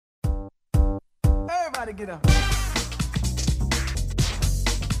Everybody get up.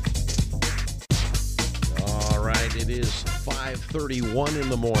 All right, it is 5:31 in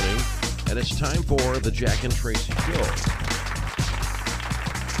the morning, and it's time for the Jack and Traci Show.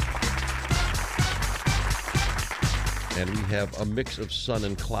 And we have a mix of sun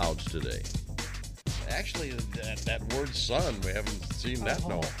and clouds today. Actually, that word sun, we haven't seen that.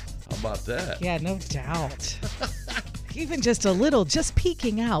 No. How about that? Yeah, no doubt. Even just a little, just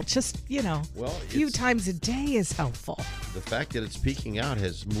peeking out, just, a few times a day is helpful. The fact that it's peeking out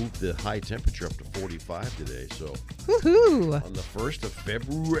has moved the high temperature up to 45 today. So, woohoo! On the 1st of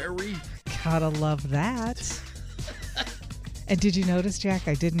February. Gotta love that. And did you notice, Jack,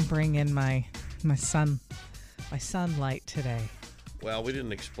 I didn't bring in my sunlight today. Well, we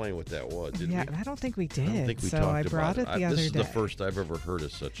didn't explain what that was, did we? Yeah, I don't think we did. I don't think we so talked I brought about it the other day. This is the first I've ever heard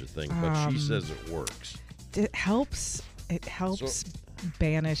of such a thing, but she says it works. It helps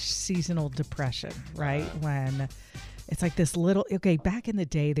banish seasonal depression, right? When it's like this little, back in the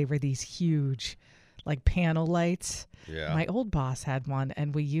day, they were these huge, like panel lights. Yeah. My old boss had one,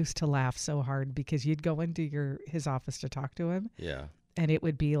 and we used to laugh so hard because you'd go into his office to talk to him. Yeah. And it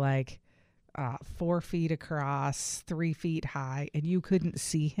would be like 4 feet across, 3 feet high, and you couldn't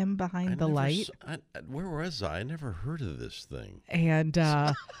see him behind the light. Where was I? I never heard of this thing. And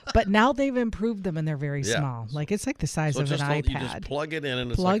but now they've improved them, and they're very small. Like it's like the size of an iPad. You just plug it in,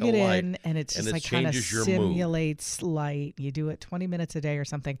 and it's plug like a it light, in, and it's just like kind of simulates light. You do it 20 minutes a day or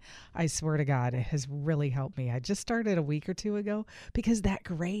something. I swear to God, it has really helped me. I just started a week or two ago because that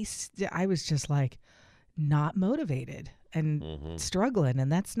grace, I was just like not motivated and struggling, and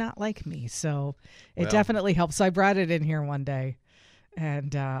that's not like me. So it definitely helps. So I brought it in here one day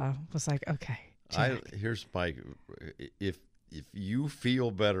and was like, okay, here's my, if you feel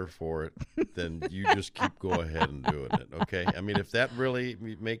better for it, then you just keep go ahead and doing it. Okay. I mean, if that really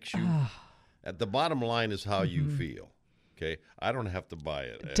makes you, at the bottom line is how you feel. Okay, I don't have to buy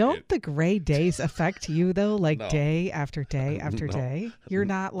it. Don't the gray days affect you, though? Like day after day after day? You're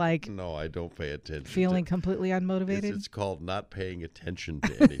not like... No, I don't pay attention. Feeling completely unmotivated? It's called not paying attention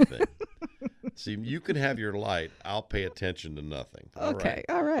to anything. See, you can have your light. I'll pay attention to nothing. All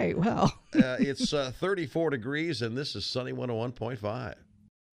right. Well. It's 34 degrees, and this is Sunny 101.5.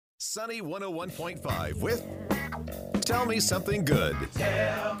 Sunny 101.5 with Tell Me Something Good.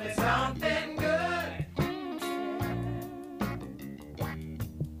 Tell me something good.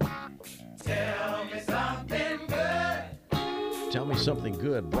 Tell me something good. Tell Me Something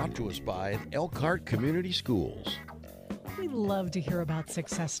Good, brought to us by Elkhart Community Schools. We love to hear about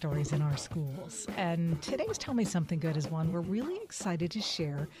success stories in our schools. And today's Tell Me Something Good is one we're really excited to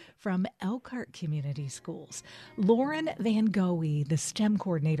share from Elkhart Community Schools. Lauren Van Goey, the STEM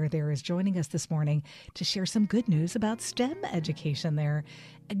coordinator there, is joining us this morning to share some good news about STEM education there.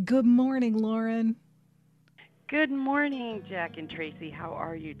 Good morning, Lauren. Good morning, Jack and Traci. How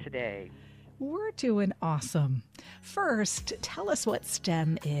are you today? We're doing awesome. First, tell us what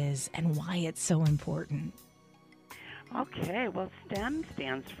STEM is and why it's so important. Okay, well, STEM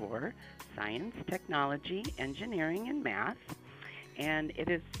stands for Science, Technology, Engineering, and Math. And it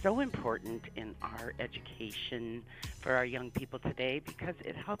is so important in our education for our young people today because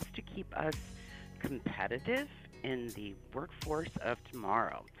it helps to keep us competitive in the workforce of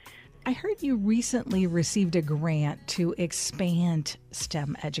tomorrow. I heard you recently received a grant to expand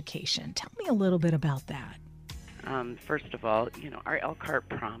STEM education. Tell me a little bit about that. First of all, our Elkhart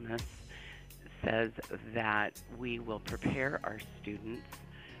Promise says that we will prepare our students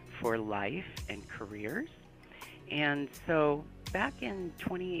for life and careers. And so back in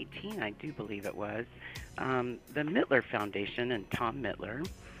 2018, I do believe it was, the Mittler Foundation and Tom Mittler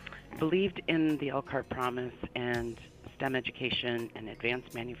believed in the Elkhart Promise and STEM education and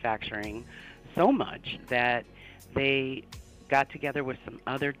advanced manufacturing so much that they got together with some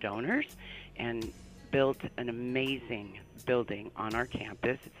other donors and built an amazing building on our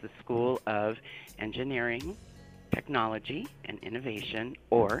campus. It's the School of Engineering, Technology, and Innovation,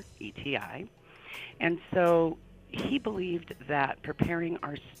 or ETI. And so he believed that preparing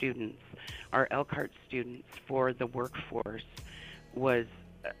our students, our Elkhart students, for the workforce was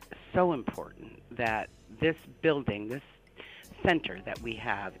so important that this building, this center that we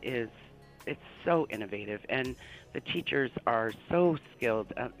have it's so innovative, and the teachers are so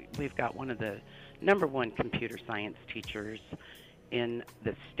skilled. We've got one of the #1 computer science teachers in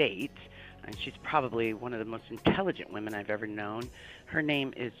the state, and she's probably one of the most intelligent women I've ever known. Her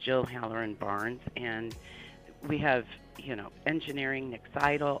name is Jill Halloran Barnes, and we have, engineering, Nick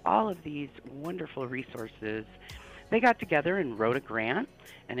Seidel, all of these wonderful resources they got together and wrote a grant,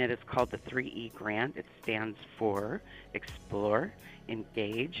 and it is called the 3E grant. It stands for Explore,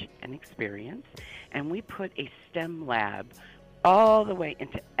 Engage, and Experience. And we put a STEM lab all the way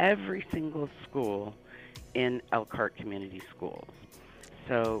into every single school in Elkhart Community Schools.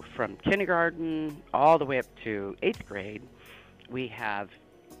 So from kindergarten all the way up to 8th grade, we have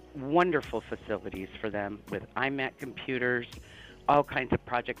wonderful facilities for them with iMac computers, all kinds of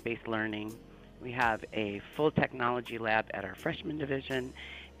project-based learning. We have a full technology lab at our freshman division,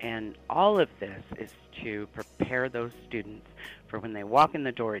 and all of this is to prepare those students for when they walk in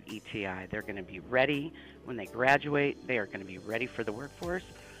the door at ETI. They're going to be ready. When they graduate, they are going to be ready for the workforce.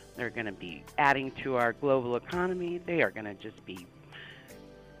 They're going to be adding to our global economy. They are going to just be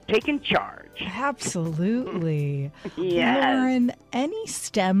taking charge. Absolutely. Yes. Lauren, any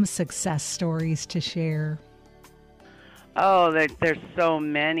STEM success stories to share? Oh, there's so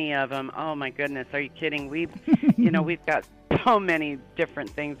many of them. Oh my goodness, are you kidding? We've got so many different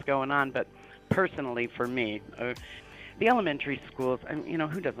things going on. But personally, for me, the elementary schools,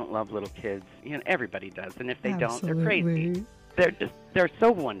 who doesn't love little kids? Everybody does, and if they don't, they're crazy. They're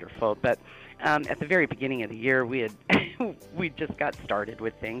so wonderful. But at the very beginning of the year, we just got started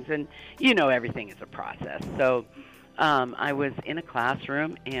with things, and everything is a process. So I was in a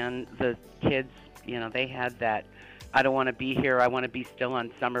classroom, and the kids, they had that I don't want to be here, I want to be still on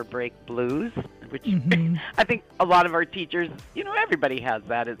summer break blues, which I think a lot of our teachers, everybody has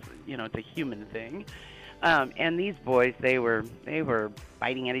that. It's a human thing. And these boys, they were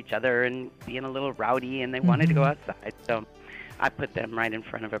biting at each other and being a little rowdy, and they wanted to go outside. So I put them right in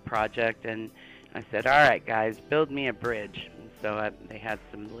front of a project, and I said, all right, guys, build me a bridge. And so they had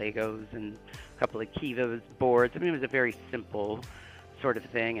some Legos and a couple of Kivas boards. It was a very simple sort of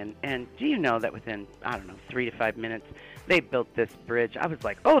thing. And do you know that within, 3 to 5 minutes, they built this bridge. I was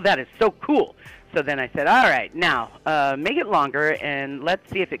like, oh, that is so cool. So then I said, all right, now make it longer, and let's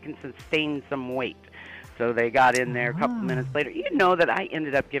see if it can sustain some weight. So they got in there a couple minutes later. You know that I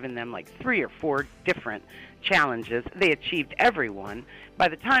ended up giving them like 3 or 4 different challenges. They achieved every one. By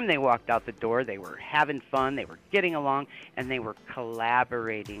the time they walked out the door, they were having fun, they were getting along, and they were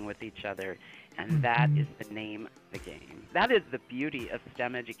collaborating with each other. And that is the name of the game. That is the beauty of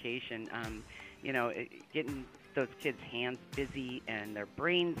STEM education. Getting those kids' hands busy and their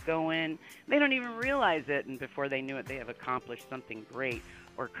brains going. They don't even realize it, and before they knew it, they have accomplished something great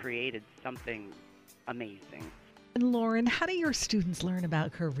or created something amazing. And Lauren, how do your students learn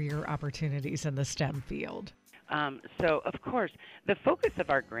about career opportunities in the STEM field? So, of course, the focus of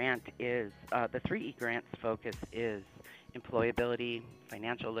our grant is, the 3E grant's focus is employability,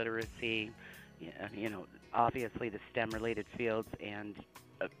 financial literacy, obviously the STEM-related fields, and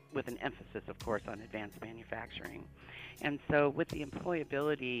with an emphasis, of course, on advanced manufacturing. And so with the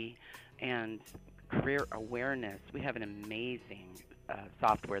employability and career awareness, we have an amazing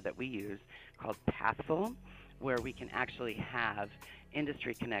software that we use called Pathful, where we can actually have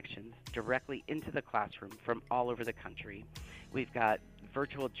industry connections directly into the classroom from all over the country. We've got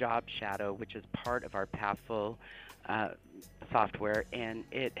Virtual Job Shadow, which is part of our Pathful software, and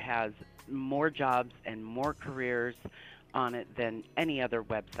it has more jobs and more careers on it than any other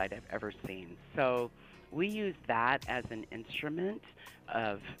website I've ever seen. So we use that as an instrument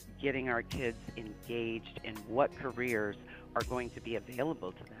of getting our kids engaged in what careers are going to be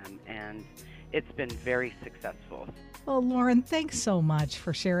available to them, and it's been very successful. Well, Lauren, thanks so much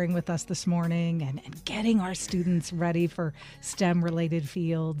for sharing with us this morning and getting our students ready for STEM-related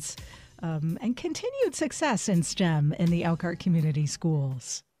fields and continued success in STEM in the Elkhart Community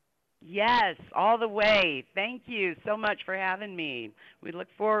Schools. Yes, all the way. Thank you so much for having me. We look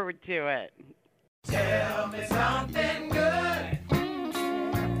forward to it. Tell me something good.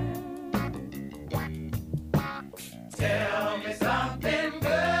 Tell me something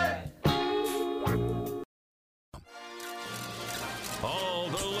good. All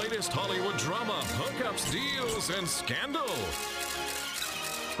the latest Hollywood drama, hookups, deals, and scandal.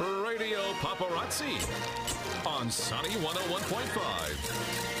 Radio Paparazzi on Sunny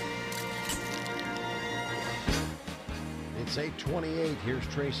 101.5. It's 8:28. Here's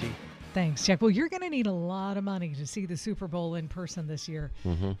Tracy. Thanks, Jack. Well, you're going to need a lot of money to see the Super Bowl in person this year.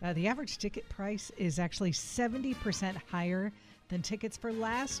 The average ticket price is actually 70% higher than tickets for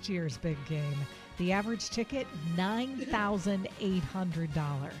last year's big game. The average ticket,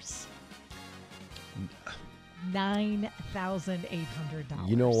 $9,800.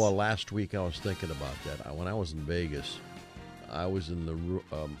 $9,800. Last week I was thinking about that. When I was in Vegas, I was in the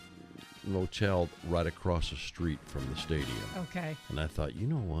motel right across the street from the stadium. Okay. And I thought, you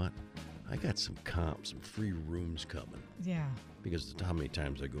know what? I got some free rooms coming Yeah. because of how many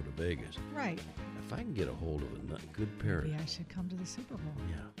times I go to Vegas. Right. If I can get a hold of a good pair, Maybe I should come to the Super Bowl.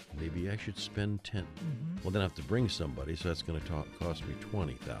 yeah, maybe I should spend 10. Mm-hmm. Well, then I have to bring somebody, so that's going to cost me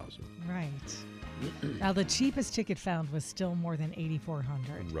 20,000. Right. Now, the cheapest ticket found was still more than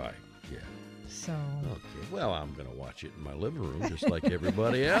 $8,400. Right. Yeah. So. Okay. Well, I'm going to watch it in my living room, just like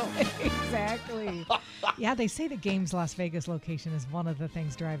everybody else. Exactly. Yeah, they say the Games Las Vegas location is one of the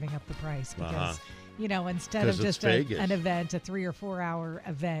things driving up the price because, instead of 'Cause it's just Vegas. an event, a 3 or 4 hour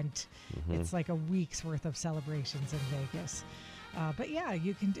event, it's like a week's worth of celebrations in Vegas. But yeah,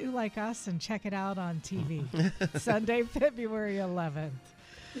 you can do like us and check it out on TV. Sunday, February 11th.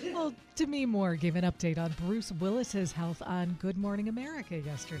 Well, Demi Moore gave an update on Bruce Willis's health on Good Morning America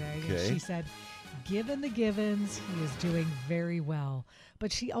yesterday. Okay. And she said, given the givens, he is doing very well. But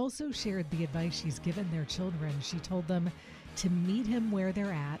she also shared the advice she's given their children. She told them to meet him where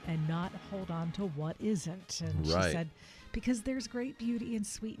they're at and not hold on to what isn't. And Right. she said, because there's great beauty and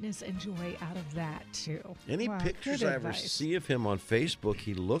sweetness and joy out of that, too. Any Wow, pictures good I ever advice. see of him on Facebook,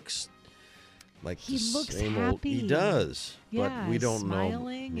 he looks like He the looks same happy. old. He does, Yeah, but we don't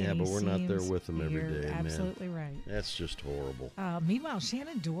smiling, know. Yeah, and but he we're not there seems- with him every you're day, man. absolutely right. That's just horrible. Meanwhile,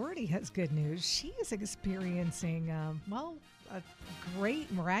 Shannon Doherty has good news. She is experiencing, a great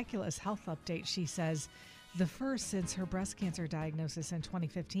miraculous health update, she says, the first since her breast cancer diagnosis in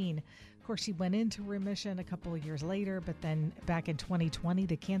 2015. Of course, she went into remission a couple of years later, but then back in 2020,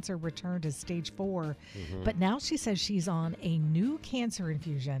 the cancer returned to stage 4. But now she says she's on a new cancer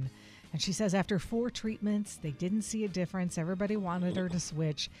infusion. And she says after 4 treatments, they didn't see a difference. Everybody wanted her to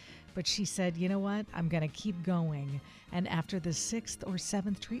switch. But she said, you know what? I'm going to keep going. And after the 6th or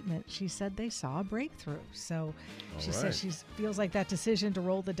 7th treatment, she said they saw a breakthrough. So she says she feels like that decision to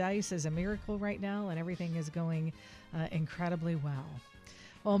roll the dice is a miracle right now, and everything is going incredibly well.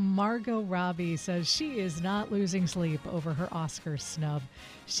 Well, Margot Robbie says she is not losing sleep over her Oscar snub.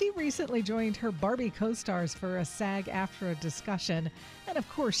 She recently joined her Barbie co-stars for a SAG-AFTRA discussion. And of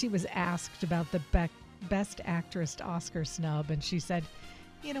course, she was asked about the Best Actress Oscar snub. And she said,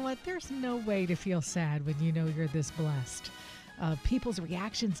 you know what? There's no way to feel sad when you know you're this blessed. People's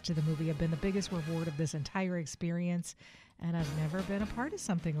reactions to the movie have been the biggest reward of this entire experience. And I've never been a part of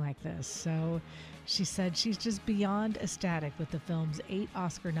something like this. So she said she's just beyond ecstatic with the film's 8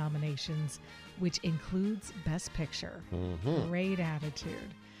 Oscar nominations, which includes Best Picture. Great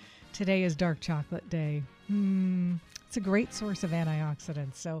attitude. Today is Dark Chocolate Day. It's a great source of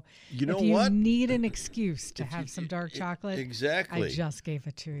antioxidants. So You know if you what? need an excuse to have some dark chocolate, Exactly. I just gave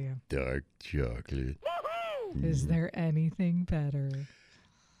it to you. Dark chocolate. Is there anything better?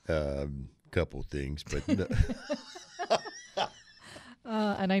 Couple things, but no.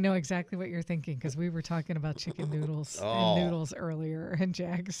 And I know exactly what you're thinking because we were talking about chicken noodles and noodles earlier, and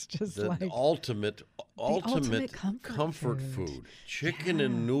Jack's just the like ultimate comfort food. food. Chicken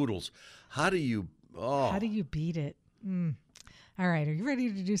and noodles. How do you beat it? All right, are you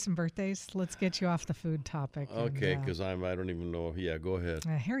ready to do some birthdays? Let's get you off the food topic. Okay, because I don't even know. Yeah, go ahead.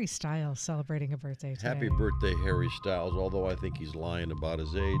 Harry Styles celebrating a birthday today. Happy birthday, Harry Styles, although I think he's lying about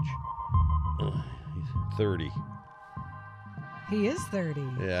his age. He's 30. He is 30.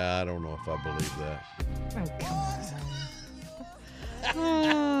 Yeah, I don't know if I believe that. Oh, come on.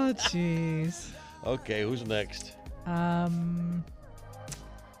 Oh, jeez. Okay, who's next?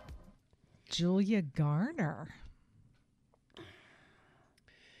 Julia Garner.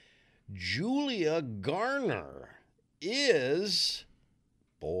 Julia Garner is,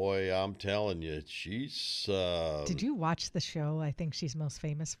 boy, I'm telling you, she's. Did you watch the show I think she's most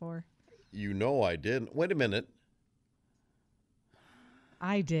famous for? You know I didn't. Wait a minute.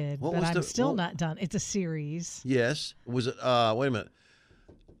 I did, What but was I'm still not done. It's a series. Yes. Was it? Wait a minute.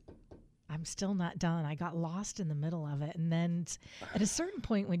 I'm still not done. I got lost in the middle of it. And then at a certain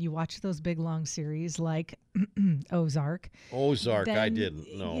point when you watch those big long series like Ozark. Ozark, I then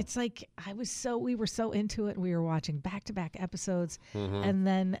didn't know. It's like we were so into it. We were watching back-to-back episodes Mm-hmm. and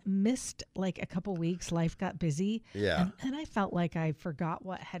then missed like a couple weeks. Life got busy. Yeah. And I felt like I forgot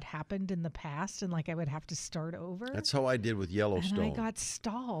what had happened in the past and like I would have to start over. That's how I did with Yellowstone. And I got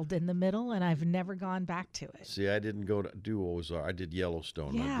stalled in the middle and I've never gone back to it. See, I didn't go to do Ozark. I did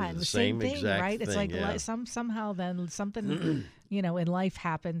Yellowstone. Yeah, I did and the the same thing, exact right? thing. It's like yeah. somehow then something, in life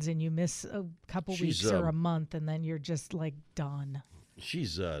happens and you miss a couple She's, weeks or a month and then you're just like done.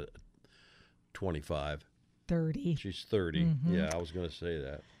 She's 25. 30. She's 30. Mm-hmm. Yeah, I was going to say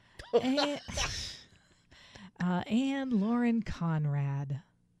that. And Lauren Conrad.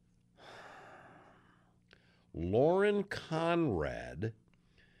 Lauren Conrad.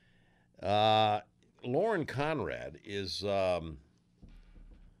 Lauren Conrad is,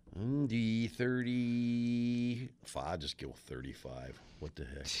 The 35. I'll just go 35. What the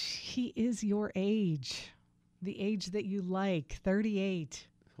heck? He is your age. The age that you like, 38.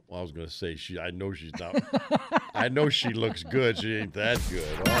 Well, I was going to say, I know she's not. I know she looks good. She ain't that good.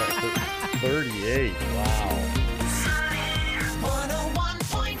 Oh, 38. Wow.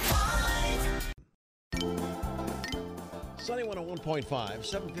 101.5. Sunny 101.5,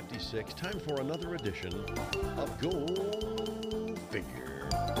 756. Time for another edition of Go Figure.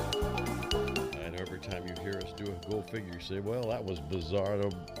 And every time you hear us do a Go Figure, you say, well, that was bizarre.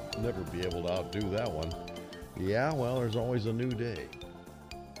 I'll never be able to outdo that one. Yeah, well, there's always a new day.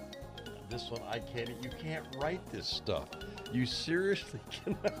 This one, you can't write this stuff. You seriously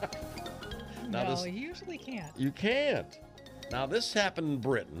cannot. No, you usually can't. You can't. Now, this happened in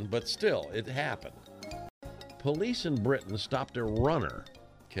Britain, but still, it happened. Police in Britain stopped a runner,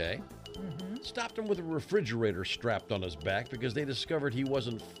 okay? Stopped him with a refrigerator strapped on his back because they discovered he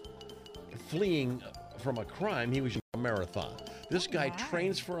wasn't fleeing from a crime. He was a marathon. This guy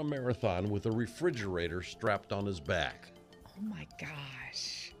trains for a marathon with a refrigerator strapped on his back. Oh, my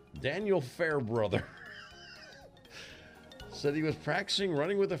gosh. Daniel Fairbrother said he was practicing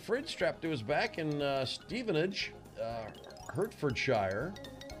running with a fridge strapped to his back in Stevenage, Hertfordshire,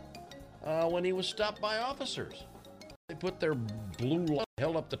 when he was stopped by officers. They put their blue light,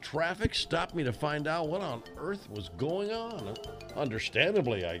 held up the traffic, stopped me to find out what on earth was going on.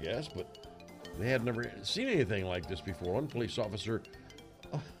 Understandably, I guess, but they had never seen anything like this before. One police officer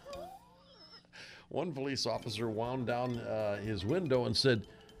wound down his window and said,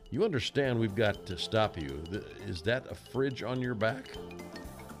 "You understand we've got to stop you. Is that a fridge on your back?"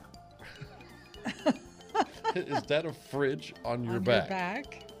 Is that a fridge on your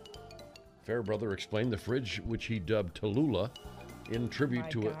back? Fairbrother explained the fridge, which he dubbed Tallulah, in tribute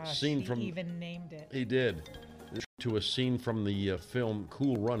to a scene from... He even named it. He did. To a scene from the film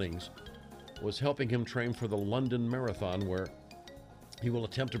Cool Runnings, was helping him train for the London Marathon, where he will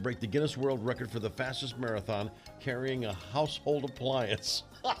attempt to break the Guinness World Record for the fastest marathon carrying a household appliance.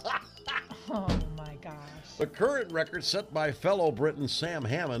 Oh, my gosh. The current record set by fellow Briton Sam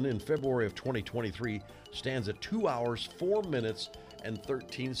Hammond in February of 2023 stands at 2 hours, 4 minutes, and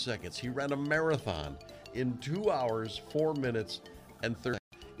 13 seconds. He ran a marathon in 2 hours, 4 minutes, and 13.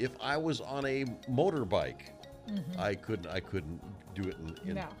 If I was on a motorbike, I couldn't do it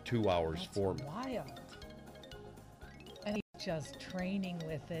in 2 hours, 4 minutes. Wild. And he's just training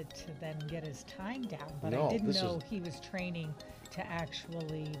with it to then get his time down. But I didn't know he was training to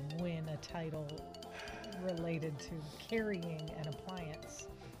actually win a title related to carrying an appliance.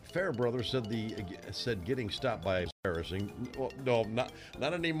 Fairbrother said getting stopped by embarrassing. Well, no, not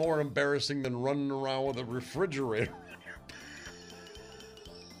any more embarrassing than running around with a refrigerator.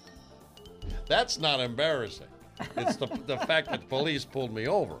 That's not embarrassing. It's the fact that police pulled me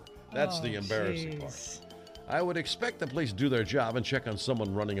over. That's the embarrassing part. I would expect the police to do their job and check on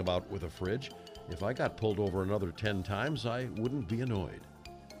someone running about with a fridge. If I got pulled over another 10 times, I wouldn't be annoyed.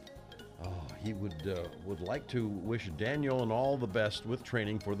 Oh, he would like to wish Daniel and all the best with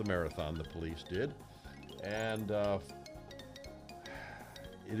training for the marathon, the police did. And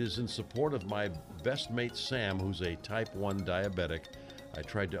it is in support of my best mate Sam, who's a type 1 diabetic. I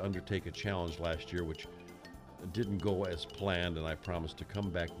tried to undertake a challenge last year, which didn't go as planned, and I promised to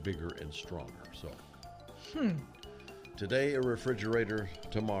come back bigger and stronger. So today a refrigerator,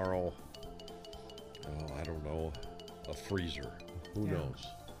 tomorrow, I don't know, a freezer. Who knows?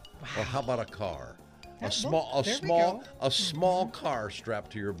 Wow. Or how about a car? A small car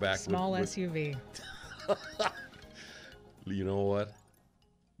strapped to your back. Small SUV. You know what?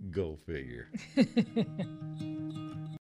 Go figure.